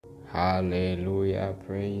Hallelujah,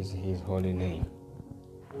 praise his holy name.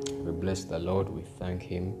 We bless the Lord, we thank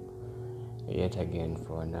him yet again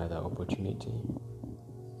for another opportunity.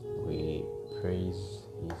 We praise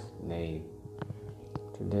his name.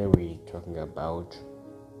 Today we're talking about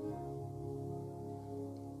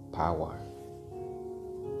power.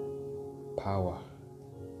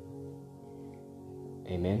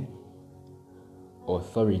 Amen.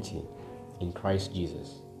 Authority in Christ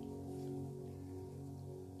Jesus.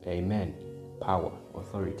 Amen. Power,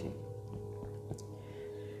 authority.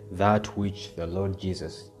 That which the Lord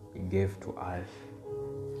Jesus gave to us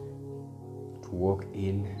to walk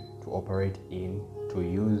in, to operate in, to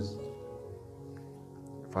use.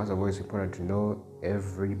 First of all, it's important to know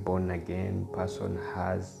every born again person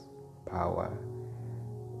has power,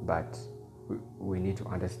 but we need to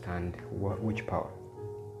understand which power.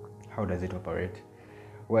 How does it operate?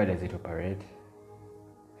 Where does it operate?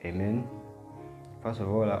 Amen. First of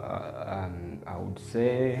all, I would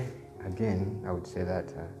say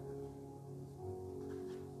that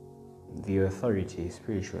the authority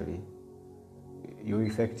spiritually, your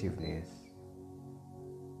effectiveness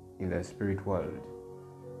in the spirit world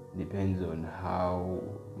depends on how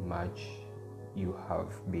much you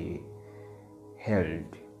have been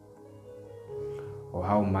held or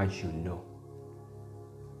how much you know.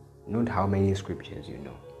 Not how many scriptures you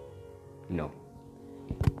know. No.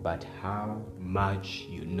 But how much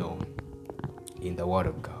you know in the Word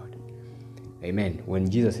of God. Amen. When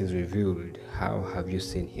Jesus is revealed, how have you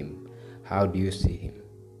seen him? How do you see him?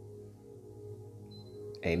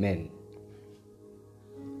 Amen.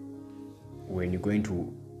 When you're going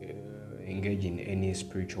to engage in any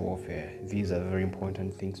spiritual warfare, these are very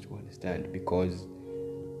important things to understand, because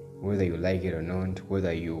whether you like it or not,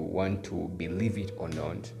 whether you want to believe it or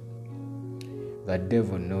not, the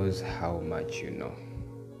devil knows how much you know.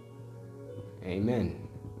 Amen.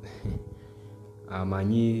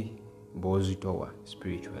 Amanyi bozitowa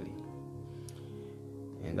spiritually.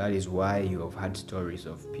 And that is why you have had stories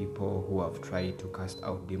of people who have tried to cast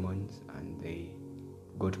out demons and they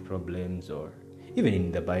got problems, or even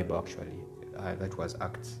in the Bible actually. That was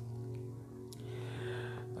Acts.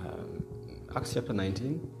 Acts chapter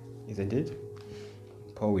 19, isn't it?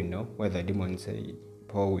 Paul will know, where the demons say,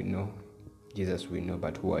 Paul will know, Jesus will know,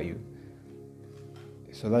 but who are you?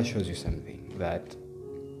 So that shows you something, that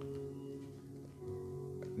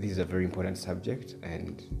this is a very important subject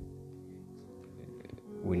and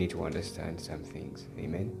we need to understand some things.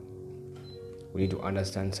 Amen. We need to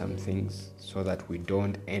understand some things so that we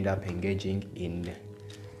don't end up engaging in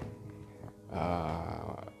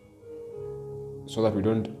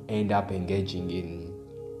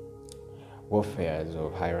warfares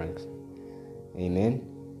of high ranks. Amen.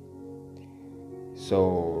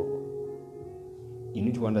 So you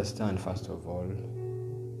need to understand, first of all,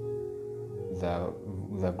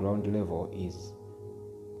 the ground level is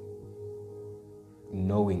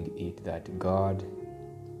knowing it, that God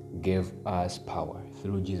gave us power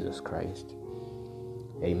through Jesus Christ.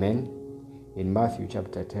 Amen. In Matthew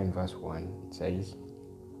chapter 10 verse 1, it says,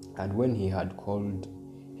 "And when he had called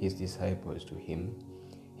his disciples to him,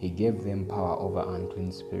 he gave them power over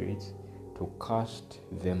unclean spirits, to cast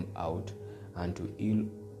them out, and to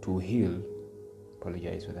heal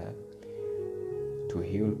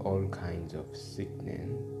all kinds of sickness,"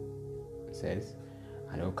 it says,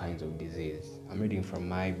 "and all kinds of disease." I'm reading from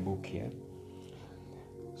my book here.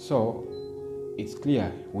 So it's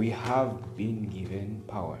clear we have been given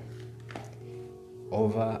power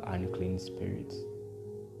over unclean spirits.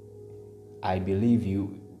 I believe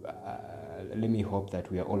let me hope that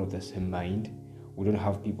we are all of the same mind. We don't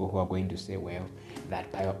have people who are going to say, well,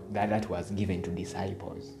 that was given to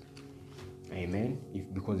disciples. Amen.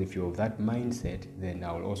 Because if you're of that mindset, then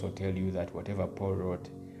I will also tell you that whatever Paul wrote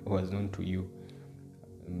was known to you,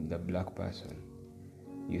 the black person.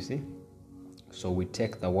 You see? So we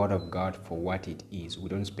take the Word of God for what it is. We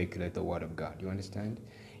don't speculate the Word of God. You understand?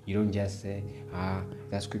 You don't just say,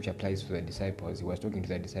 that scripture applies to the disciples. He was talking to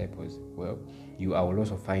the disciples. Well, I will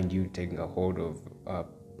also find you taking a hold of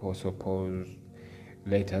Apostle Paul's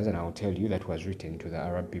letters, and I will tell you that was written to the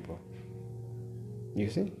Arab people. You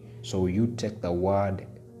see? So you take the word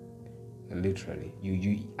literally.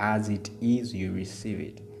 You as it is, you receive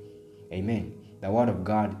it. Amen. The Word of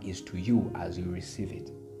God is to you as you receive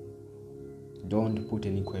it. Don't put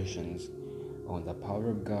any questions on the power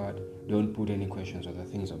of God. Don't put any questions on the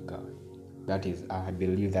things of God. I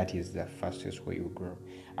believe that is the fastest way you grow.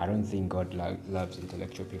 I don't think God loves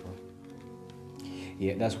intellectual people.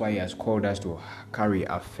 Yeah, that's why he has called us to carry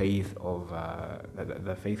a faith of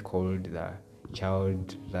the faith called the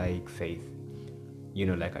childlike faith.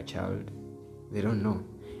 Like a child, they don't know.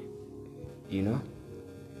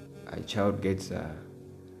 a child gets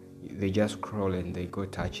they just crawl and they go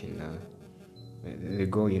touching they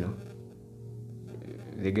go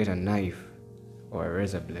they get a knife or a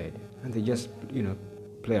razor blade and they just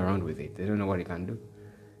play around with it. They don't know what it can do.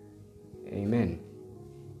 Amen.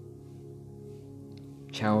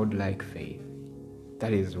 Childlike faith.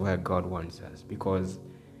 That is where God wants us, because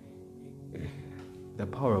the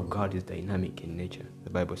power of God is dynamic in nature, the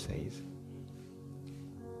Bible says.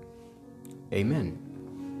 Amen.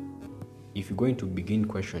 If you're going to begin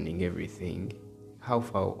questioning everything, how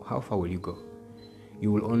far will you go?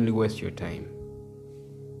 You will only waste your time.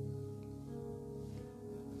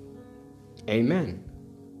 Amen.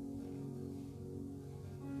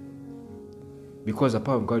 Because the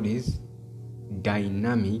power of God is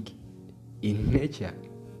dynamic in nature.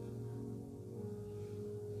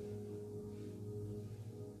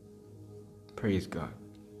 Praise God.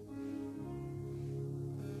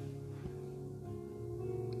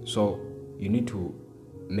 So you need to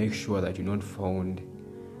make sure that you're not found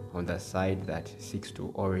on the side that seeks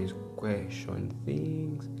to always question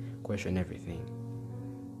things, question everything.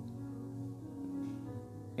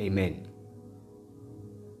 Amen.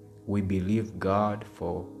 We believe God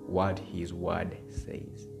for what His word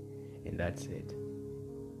says, and that's it.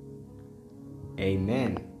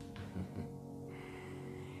 Amen.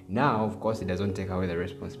 Now, of course, it doesn't take away the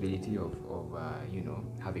responsibility of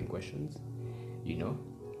having questions.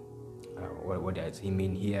 What does he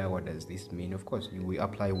mean here? What does this mean? Of course, we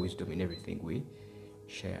apply wisdom in everything we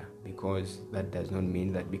share, because that does not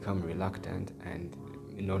mean that become reluctant and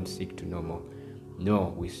not seek to know more.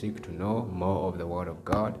 No, we seek to know more of the Word of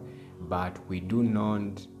God, but we do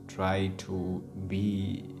not try to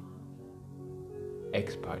be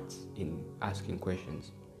experts in asking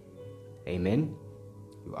questions. Amen.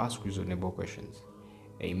 You ask reasonable questions.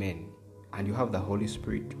 Amen. And you have the Holy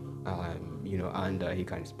Spirit, and He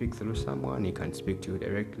can speak through someone. He can speak to you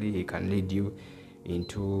directly. He can lead you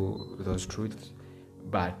into those truths.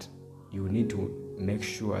 But you need to make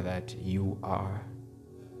sure that you are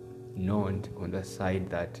not on the side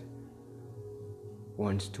that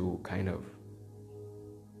wants to kind of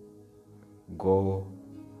go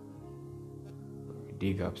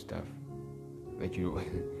dig up stuff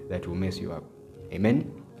that will mess you up.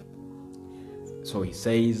 Amen. So he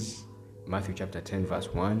says, Matthew chapter 10 verse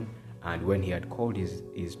 1, and when he had called his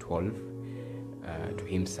 12 to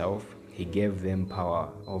himself, he gave them power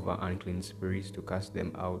over unclean spirits to cast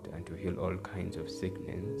them out and to heal all kinds of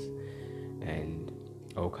sickness and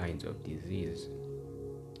all kinds of disease.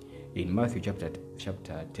 In Matthew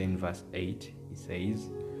chapter 10 verse 8, he says,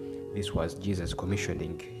 this was Jesus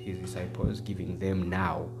commissioning his disciples, giving them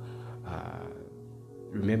now.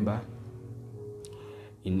 Remember,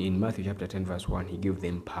 in Matthew chapter 10 verse 1, he gave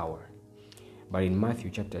them power. But in Matthew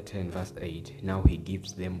chapter 10 verse 8, now he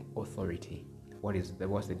gives them authority. What's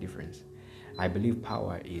the difference? I believe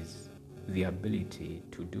power is the ability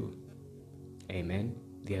to do. Amen.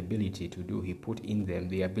 The ability to do. He put in them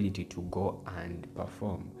the ability to go and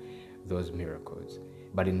perform those miracles.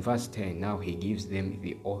 But in verse 10, now he gives them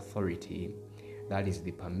the authority. That is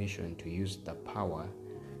the permission to use the power.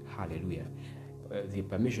 Hallelujah. The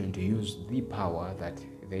permission to use the power that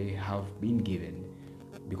they have been given.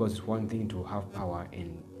 Because it's one thing to have power,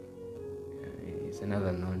 and it's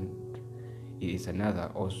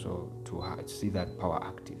another also to see that power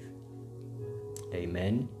active.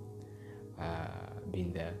 Amen.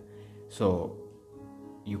 Been there. So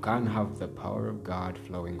you can have the power of God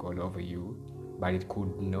flowing all over you, but it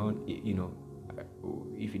could not,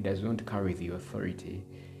 if it does not carry the authority,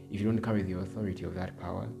 if you don't carry the authority of that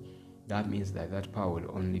power, that means that power will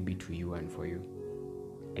only be to you and for you.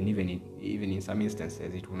 And even in some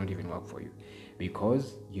instances, it will not even work for you,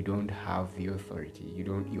 because you don't have the authority.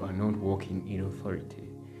 You are not walking in authority.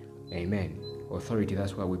 Amen. Authority,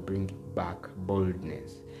 that's why we bring back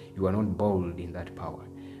boldness. You are not bold in that power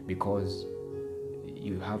because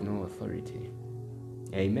you have no authority.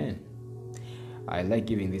 Amen. I like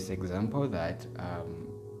giving this example that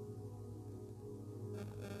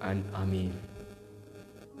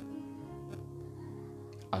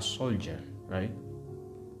a soldier, right,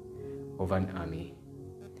 of an army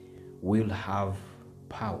will have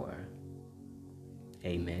power.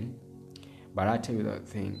 Amen. But I tell you that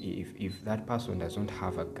thing, if that person does not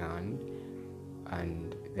have a gun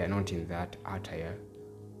and they're not in that attire,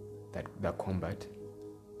 that the combat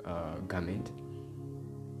garment,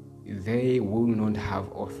 they will not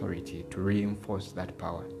have authority to reinforce that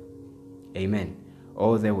power. Amen.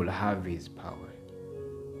 All they will have is power,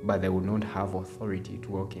 but they will not have authority to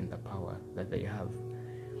walk in the power that they have.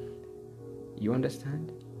 You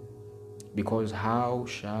understand? Because how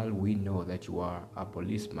shall we know that you are a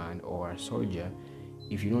policeman or a soldier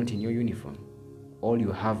if you're not in your uniform? All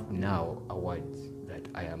you have now are words that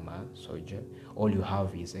I am a soldier. All you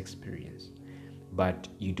have is experience. But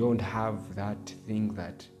you don't have that thing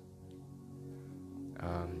that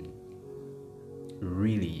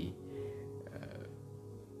really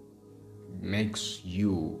makes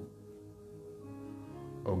you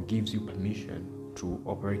or gives you permission to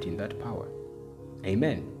operate in that power.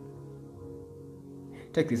 Amen.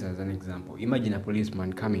 Take this as an example. Imagine a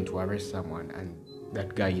policeman coming to arrest someone and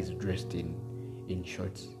that guy is dressed in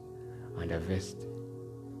shorts and a vest.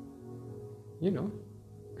 You know,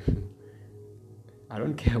 I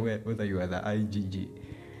don't care whether you are the IGG.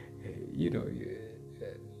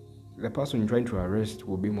 The person trying to arrest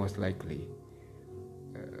will be most likely,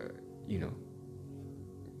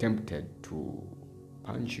 tempted to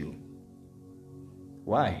punch you.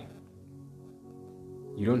 Why?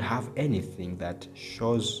 You don't have anything that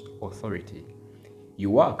shows authority.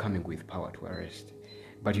 You are coming with power to arrest,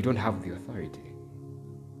 but you don't have the authority.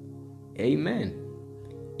 Amen.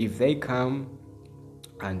 If they come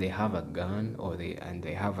and they have a gun or they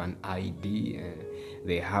have an ID,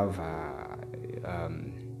 they have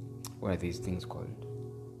what are these things called?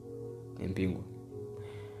 Mpingu.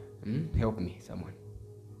 Help me, someone.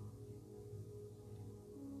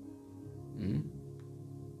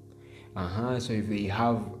 So if they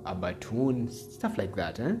have a baton, stuff like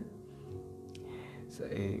that, So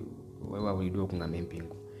what will you do kunga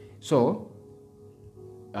mpingu? So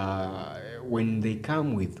when they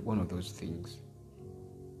come with one of those things,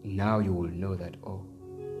 now you will know that, oh,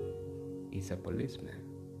 it's a policeman.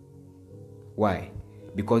 Why?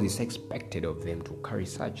 Because it's expected of them to carry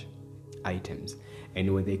such items.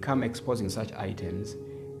 And when they come exposing such items,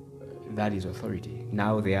 that is authority.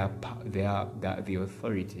 Now the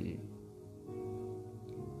authority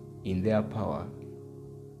in their power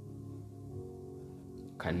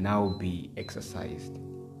can now be exercised.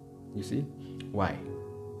 You see? Why?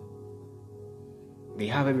 They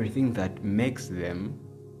have everything that makes them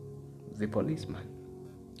the policeman.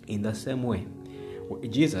 In the same way,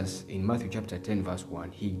 Jesus in Matthew chapter 10 verse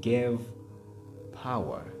 1, he gave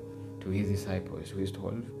power to his disciples, to his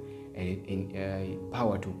 12, and in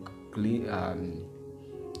power to clean.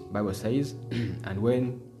 Bible says, and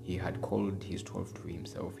when he had called his 12 to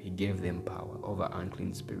himself, he gave them power over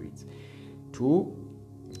unclean spirits to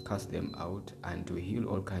cast them out and to heal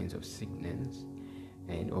all kinds of sickness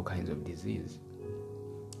and all kinds of disease.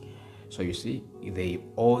 So you see,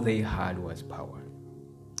 all they had was power.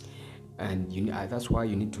 And that's why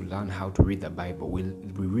you need to learn how to read the Bible. We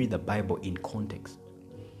read the Bible in context.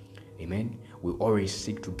 Amen. We always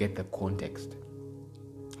seek to get the context.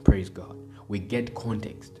 Praise God. We get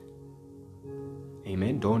context.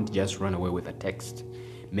 Amen. Don't just run away with the text.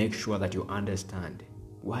 Make sure that you understand.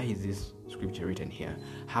 Why is this scripture written here?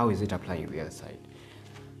 How is it applying the other side?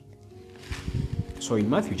 So in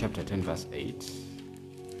Matthew chapter 10 verse 8,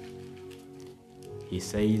 he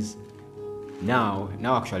says, now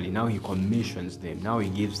he commissions them. Now he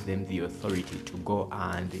gives them the authority to go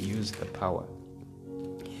and use the power.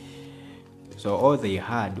 So all they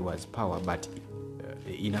had was power, but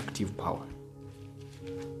inactive power.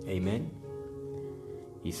 Amen.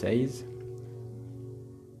 He says,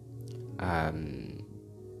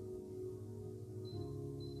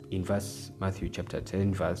 in Matthew chapter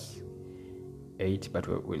 10 verse 8, but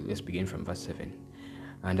let's begin from verse 7.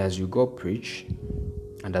 And as you go preach,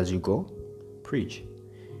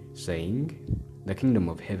 saying, the kingdom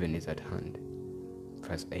of heaven is at hand.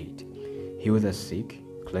 Verse 8. Heal the sick,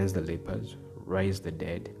 cleanse the lepers, raise the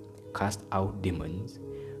dead, cast out demons.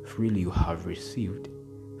 Freely you have received,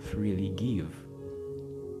 freely give.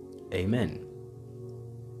 Amen.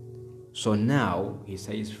 So now he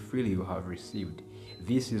says, freely you have received.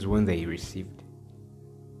 This is when they received.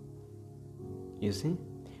 You see?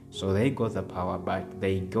 So they got the power, but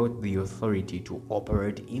they got the authority to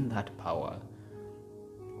operate in that power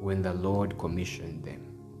when the Lord commissioned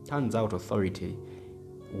them. Turns out authority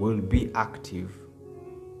will be active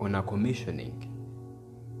on a commissioning.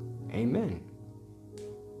 Amen.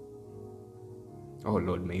 Oh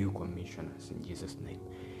Lord, may you commission us in Jesus' name.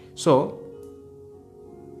 So,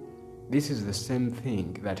 this is the same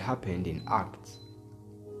thing that happened in Acts.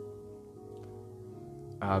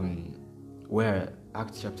 Where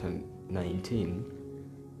Acts chapter 19,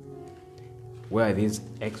 where these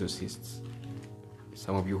exorcists,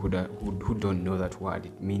 some of you who don't know that word,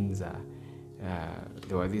 it means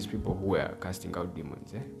there were these people who were casting out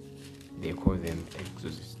demons. They call them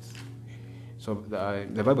exorcists. So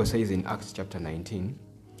the Bible says in Acts chapter 19,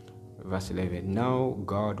 verse 11, now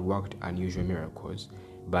God worked unusual miracles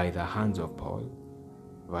by the hands of Paul,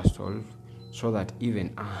 verse 12, so that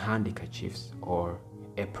even handkerchiefs or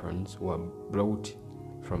aprons were brought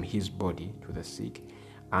from his body to the sick,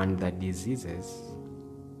 and the diseases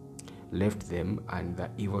left them, and the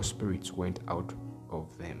evil spirits went out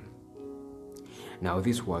of them. Now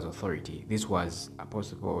this was authority. This was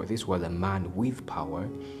Apostle Paul. This was a man with power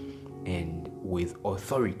and with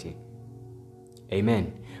authority.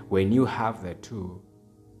 Amen. When you have the two,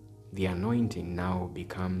 the anointing now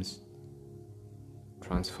becomes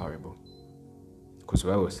transferable. Because the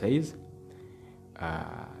Bible says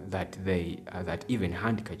that even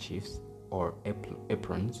handkerchiefs or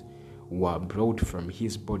aprons were brought from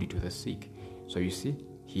his body to the sick. So you see,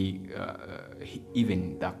 he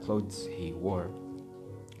even the clothes he wore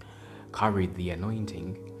carried the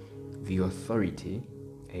anointing, the authority,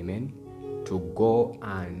 amen, to go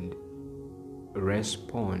and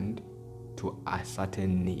respond to a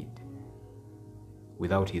certain need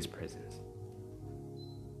without his presence.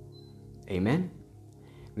 Amen.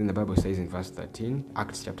 Then the Bible says in verse 13,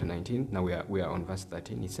 Acts chapter 19, now we are on verse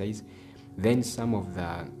 13, it says, then some of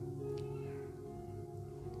the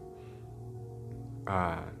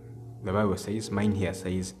Bible says, mine here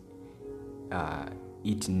says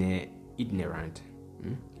itinerant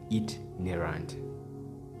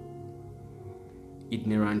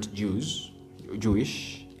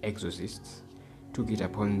Jewish exorcists took it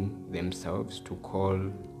upon themselves to call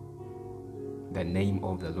the name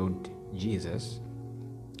of the Lord Jesus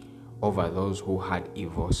over those who had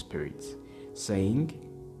evil spirits, saying,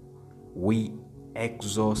 we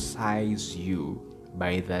exorcise you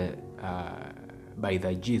by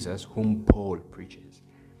the Jesus whom Paul preaches.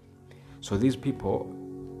 So these people,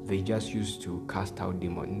 they just used to cast out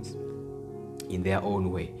demons in their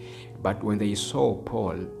own way. But when they saw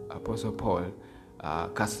Apostle Paul,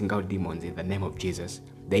 casting out demons in the name of Jesus,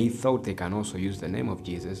 they thought they can also use the name of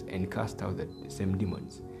Jesus and cast out the same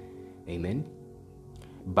demons. Amen.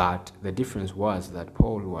 But the difference was that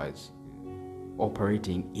Paul was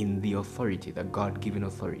operating in the authority, the God-given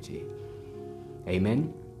authority.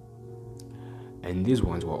 Amen. And these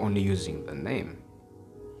ones were only using the name.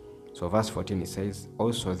 So verse 14, it says,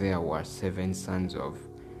 also there were 7 sons of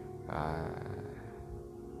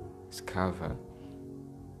Sceva,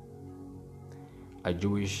 a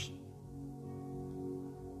Jewish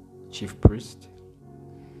chief priest,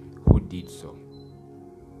 who did so.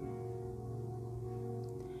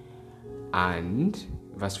 And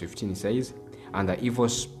verse 15, it says, and the evil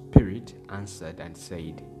spirit answered and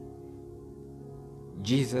said,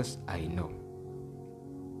 Jesus I know,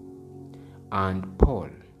 and Paul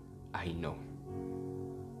I know,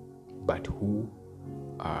 but who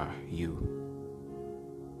are you?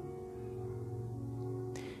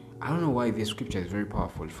 I don't know why this scripture is very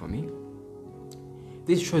powerful for me.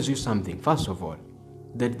 This shows you something, first of all,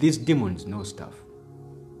 that these demons know stuff.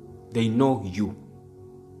 They know you.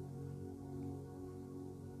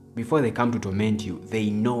 Before they come to torment you, they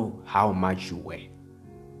know how much you weigh.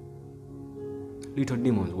 Little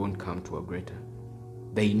demons won't come to a greater.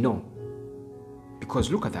 They know.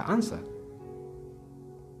 Because look at the answer.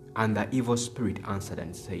 And the evil spirit answered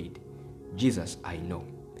and said, Jesus I know,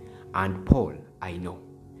 and Paul I know,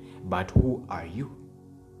 but who are you?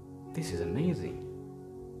 This is amazing.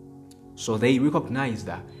 So they recognize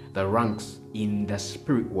the ranks in the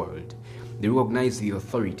spirit world. They recognize the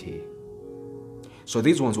authority. So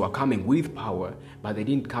these ones were coming with power, but they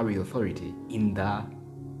didn't carry authority in the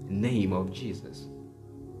name of Jesus.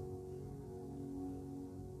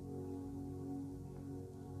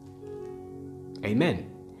 Amen.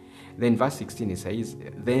 Then verse 16, it says,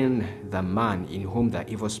 then the man in whom the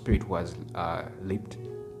evil spirit was leaped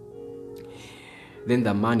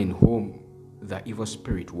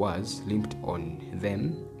on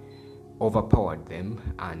them, overpowered them,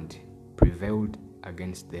 and prevailed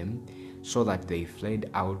against them, so that they fled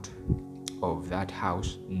out of that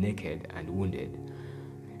house naked and wounded.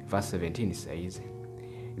 Verse 17 says,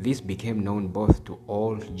 this became known both to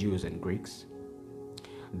all Jews and Greeks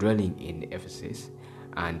dwelling in Ephesus,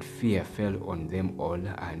 and fear fell on them all,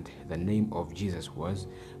 and the name of Jesus was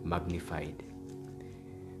magnified.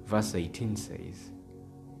 Verse 18 says,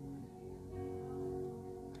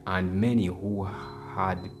 and many who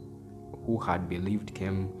had believed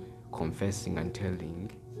came confessing and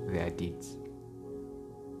telling their deeds.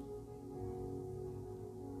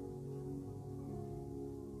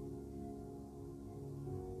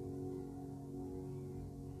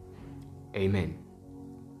 Amen.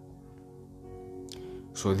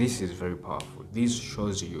 So this is very powerful. This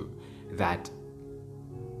shows you that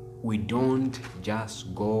we don't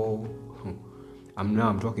just go.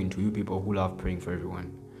 I'm talking to you people who love praying for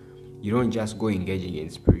everyone. You don't just go engaging in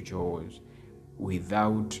spiritual wars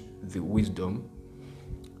without the wisdom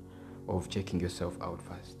of checking yourself out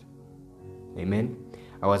first. Amen.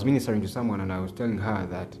 I was ministering to someone and I was telling her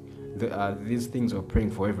that these things of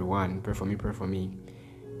praying for everyone, pray for me.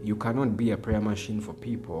 You cannot be a prayer machine for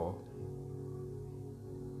people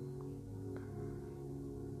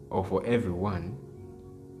or for everyone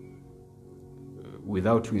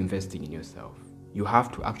without you investing in yourself. You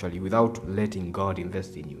have to actually, without letting God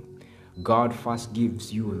invest in you. God first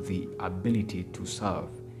gives you the ability to serve,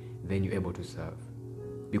 then you're able to serve.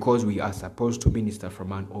 Because we are supposed to minister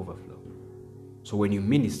from an overflow. So when you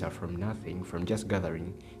minister from nothing, from just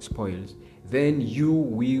gathering spoils, then you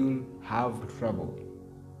will have trouble.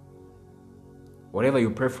 Whatever you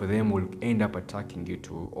pray for them will end up attacking you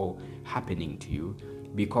too, or happening to you,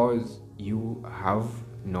 because you have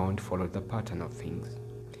not followed the pattern of things.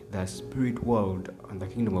 The spirit world and the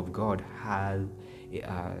kingdom of God has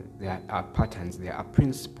there are patterns, there are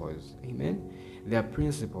principles. Amen. There are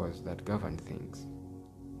principles that govern things.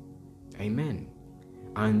 Amen.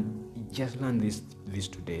 And just learn this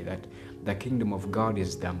today, that the kingdom of God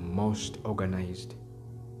is the most organized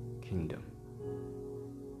kingdom.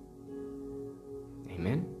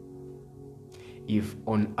 Amen. If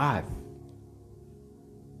on earth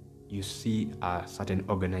you see a certain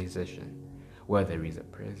organization where there is a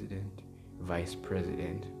president, vice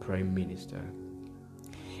president, prime minister,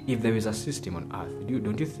 if there is a system on earth,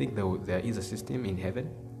 don't you think there is a system in heaven?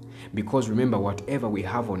 Because remember, whatever we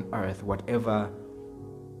have on earth, whatever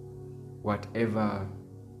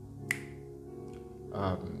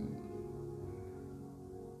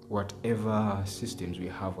systems we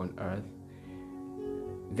have on earth,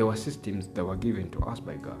 there were systems that were given to us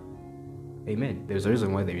by God. Amen. There's a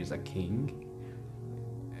reason why there is a king,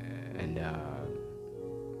 and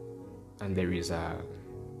there is a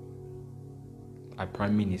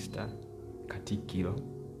prime minister, katikiro.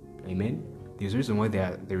 Amen. There's a reason why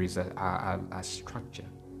there is a structure.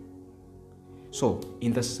 So,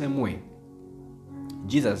 in the same way,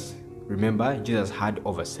 Jesus had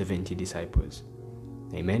over 70 disciples.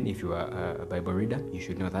 Amen. If you are a Bible reader, you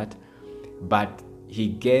should know that. But he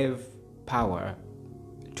gave power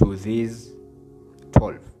to these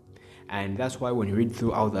 12. And that's why when you read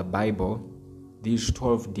throughout the Bible, these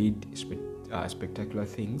 12 did spectacular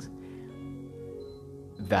things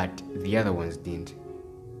that the other ones didn't.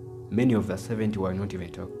 Many of the 70 were not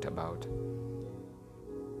even talked about.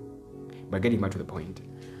 But getting back to the point,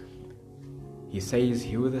 he says,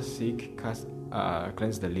 heal the sick,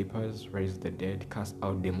 cleanse the lepers, raise the dead, cast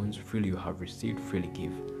out demons, freely you have received, freely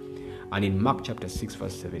give. And in Mark chapter 6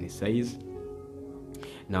 verse 7 it says,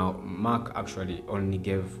 now Mark actually only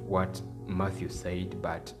gave what Matthew said,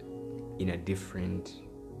 but in a different,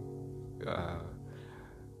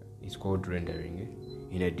 it's called rendering,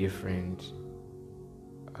 in a different,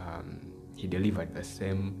 he delivered the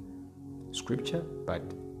same scripture, but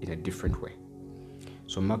in a different way.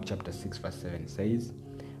 So Mark chapter 6 verse 7 says,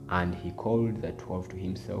 and he called the 12 to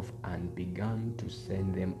himself and began to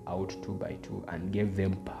send them out 2 by 2 and gave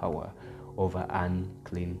them power over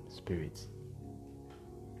unclean spirits.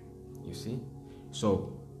 You see?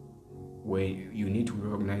 So where you need to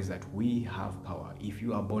recognize that we have power. If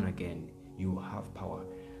you are born again, you have power.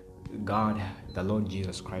 God, the Lord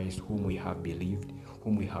Jesus Christ, whom we have believed,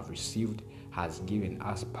 whom we have received, has given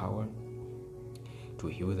us power to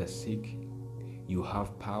heal the sick. You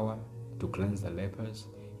have power to cleanse the lepers.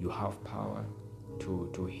 You have power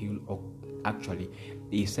to heal. Actually,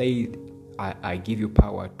 he said, I give you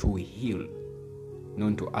power to heal,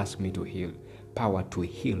 not to ask me to heal. Power to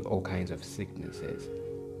heal all kinds of sicknesses.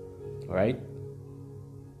 All right?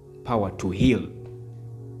 Power to heal,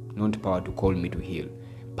 not power to call me to heal.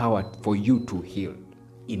 Power for you to heal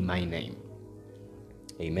in my name.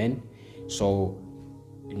 Amen. So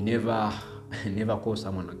never call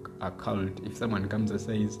someone a cult. If someone comes and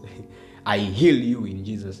says, I heal you in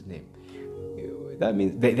Jesus' name, that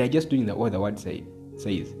means they're just doing what the word says.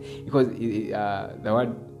 Because the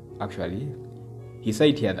word, actually, he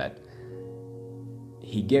said here that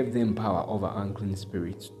he gave them power over unclean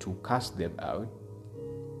spirits to cast them out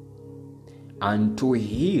and to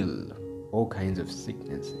heal all kinds of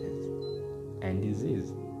sicknesses and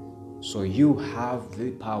disease. So you have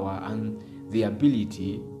the power and the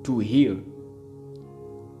ability to heal.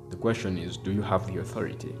 The question is, do you have the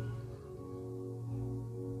authority?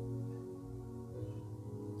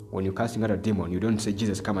 When you're casting out a demon, you don't say,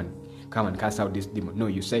 Jesus, come and cast out this demon. No,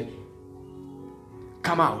 you say,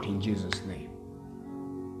 come out in Jesus' name.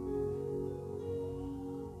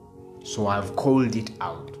 So I've called it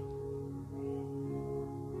out.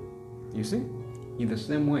 You see? In the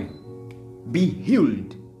same way, be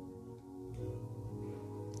healed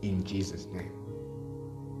in Jesus' name.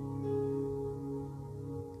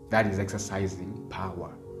 That is exercising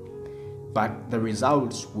power. But the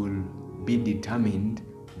results will be determined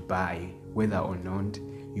by whether or not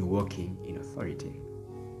you're walking in authority.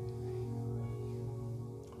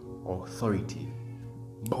 Authority,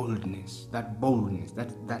 boldness, that boldness.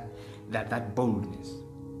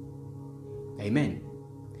 Amen.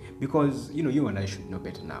 Because you and I should know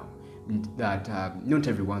better now that not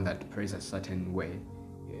everyone that prays a certain way,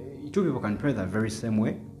 two people can pray the very same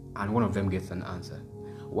way and one of them gets an answer.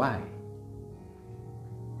 Why?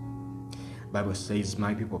 Bible says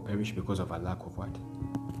my people perish because of a lack of what?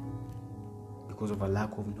 Because of a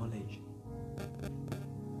lack of knowledge.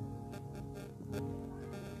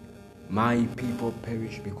 My people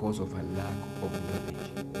perish because of a lack of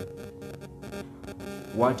knowledge.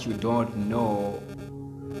 What you don't know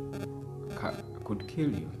could kill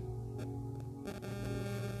you.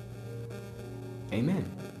 Amen.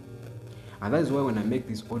 And that is why when I make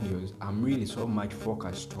these audios, I'm really so much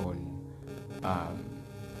focused on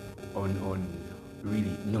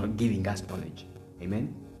really not giving us knowledge.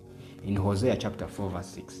 Amen. In Hosea chapter 4 verse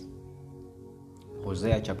 6.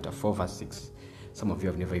 Hosea chapter 4 verse 6. Some of you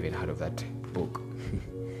have never even heard of that book.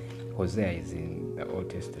 Hosea is in the Old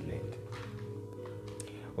Testament.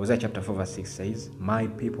 Hosea chapter 4 verse 6 says, my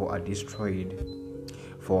people are destroyed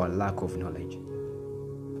for a lack of knowledge.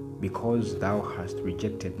 Because thou hast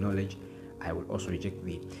rejected knowledge, I will also reject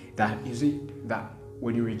thee. That is it, that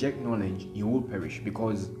when you reject knowledge, you will perish,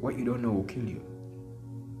 because what you don't know will kill you.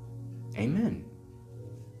 Amen.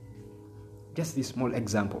 Just this small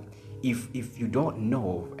example. If you don't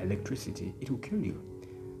know of electricity, it will kill you.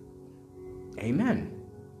 Amen.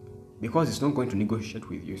 Because it's not going to negotiate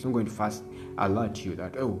with you. It's not going to first alert you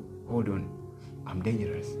that, oh, hold on, I'm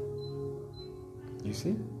dangerous. You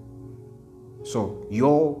see? So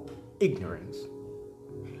your ignorance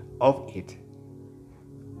of it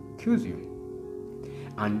kills you.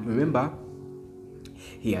 And remember,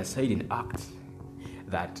 he has said in Acts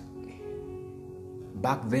that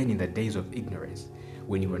back then in the days of ignorance,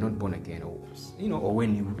 when you were not born again, or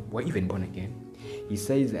when you were even born again, he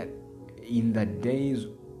says that in the days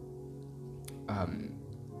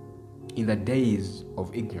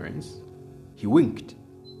of ignorance, he winked.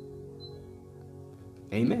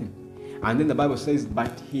 Amen. And then the Bible says,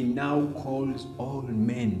 but he now calls all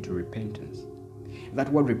men to repentance.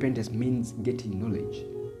 That word repentance means getting knowledge,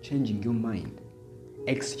 changing your mind,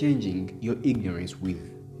 exchanging your ignorance with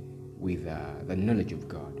the knowledge of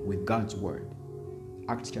God, with God's word.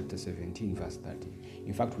 Acts chapter 17 verse 30.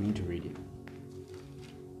 In fact, we need to read it.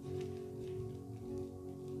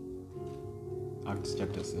 Acts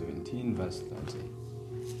chapter 17 verse 30.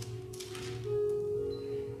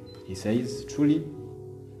 He says, truly,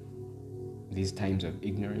 these times of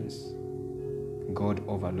ignorance God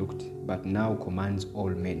overlooked, but now commands all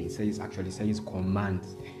men. He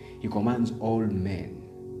commands. He commands all men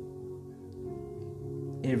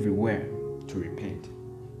everywhere to repent.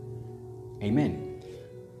 Amen.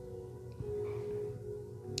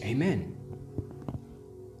 Amen.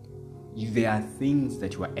 There are things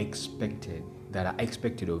that are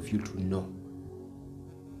expected of you to know.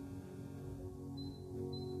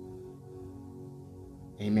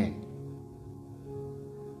 Amen.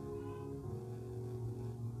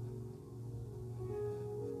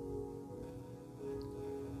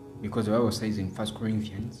 Because the Bible says in 1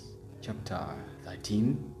 Corinthians chapter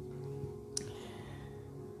 13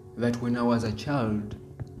 that when I was a child,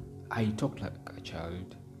 I talked like a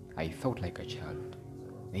child, I thought like a child.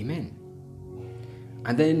 Amen.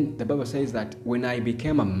 And then the Bible says that when I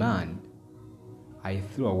became a man, I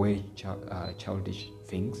threw away childish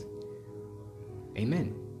things.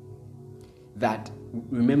 Amen. That,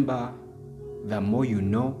 remember, the more you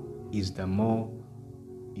know is the more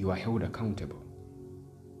you are held accountable.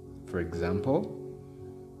 For example,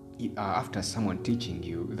 after someone teaching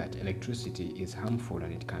you that electricity is harmful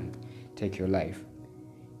and it can take your life,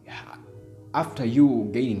 after you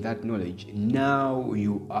gaining that knowledge, now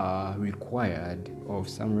you are required of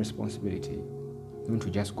some responsibility. Not to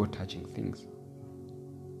just go touching things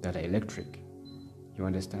that are electric. You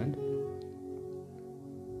understand?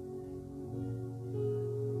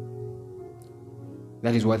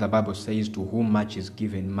 That is why the Bible says, to whom much is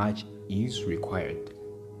given, much is required.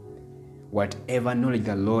 Whatever knowledge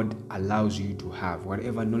the Lord allows you to have,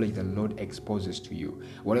 whatever knowledge the Lord exposes to you,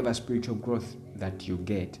 whatever spiritual growth that you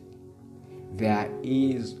get, there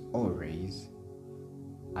is always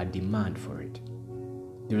a demand for it.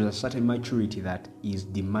 There is a certain maturity that is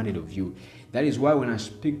demanded of you. That is why when I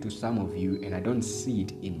speak to some of you and I don't see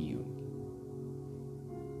it in you,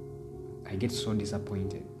 I get so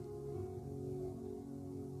disappointed.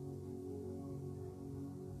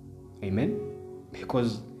 Amen?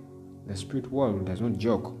 Because the spirit world does not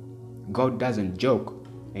joke. God doesn't joke.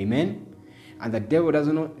 Amen? And the devil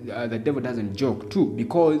doesn't joke too,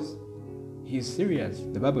 because he's serious.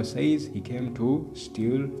 The Bible says he came to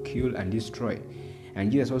steal, kill, and destroy.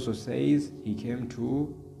 And Jesus also says he came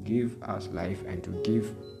to give us life, and to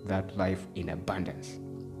give that life in abundance.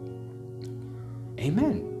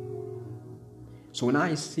 Amen. So when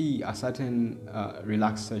I see a certain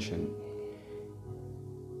relaxation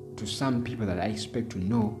to some people that I expect to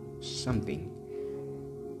know something,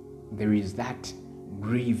 there is that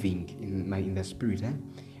grieving in the spirit,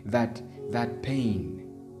 that pain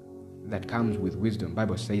that comes with wisdom.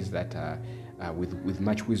 Bible says that with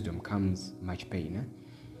much wisdom comes much pain.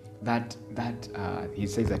 That he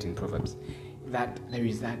says that in Proverbs, that there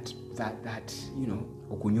is that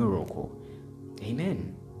okunyoroko.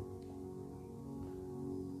 Amen.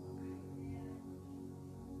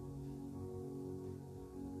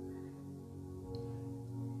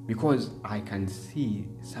 Because I can see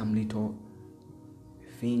some little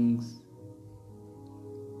things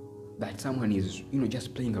that someone is,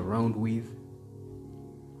 just playing around with.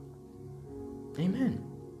 Amen.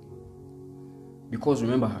 Because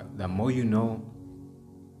remember, the more you know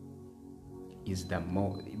is the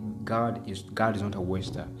more God is not a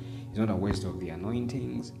waster. He's not a waster of the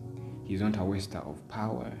anointings. He's not a waster of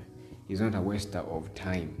power. He's not a waster of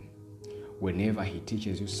time. Whenever he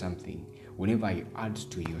teaches you something, whenever he adds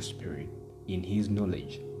to your spirit in his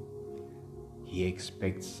knowledge, he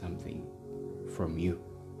expects something from you,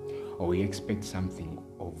 or he expects something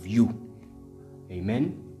of you.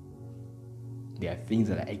 Amen? There are things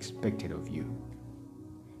that are expected of you.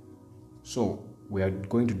 So we are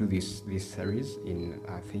going to do this series in,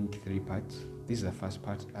 I think, 3 parts. This is the first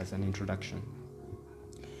part as an introduction.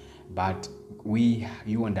 But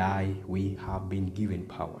you and I, we have been given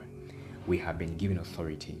power. We have been given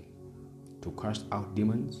authority to cast out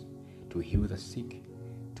demons, to heal the sick,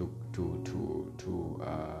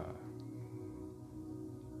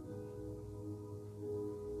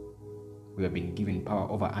 we have been given power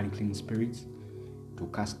over unclean spirits, to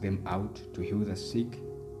cast them out, to heal the sick,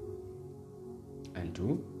 and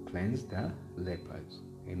to cleanse the lepers.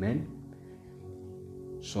 Amen?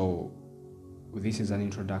 So this is an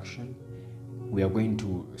introduction. We are going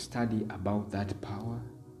to study about that power.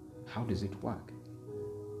 How does it work?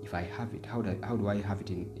 If I have it, how do I have it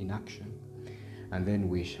in action? And then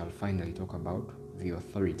we shall finally talk about the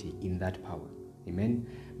authority in that power. Amen?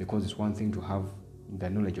 Because it's one thing to have the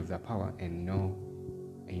knowledge of the power and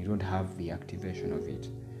you don't have the activation of it.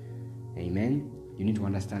 Amen? You need to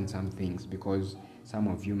understand some things, because some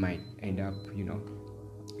of you might end up,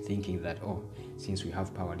 thinking that, since we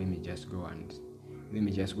have power, let me just go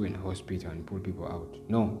in a hospital and pull people out.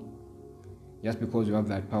 No. Just because you have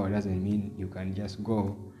that power doesn't mean you can just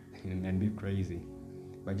go and be crazy.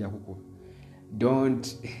 But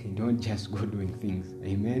don't just go doing things.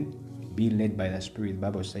 Amen? Be led by the Spirit. The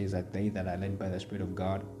Bible says that they that are led by the Spirit of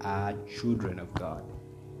God are children of God.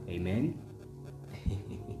 Amen?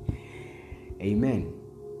 Amen.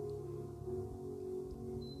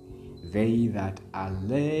 They that are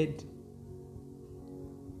led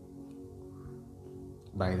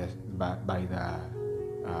they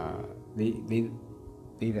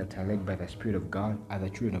that are led by the Spirit of God are the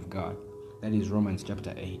children of God. That is Romans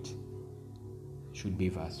chapter 8. Should be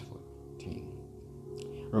verse 14.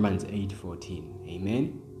 Romans 8:14.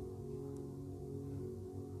 Amen.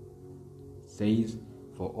 Says,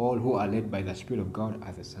 for all who are led by the Spirit of God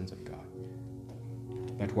are the sons of God.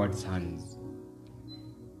 That word sons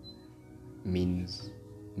means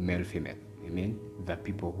male, female. Amen. The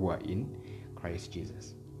people who are in Christ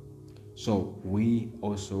Jesus. So we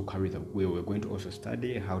also we're going to also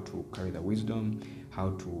study how to carry the wisdom,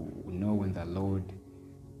 how to know when the Lord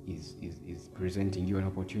is presenting you an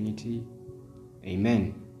opportunity.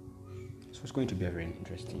 Amen. So it's going to be a very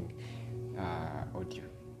interesting audio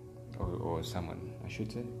or sermon, I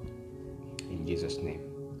should say. In Jesus' name.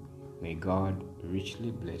 May God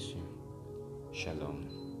richly bless you. Shalom.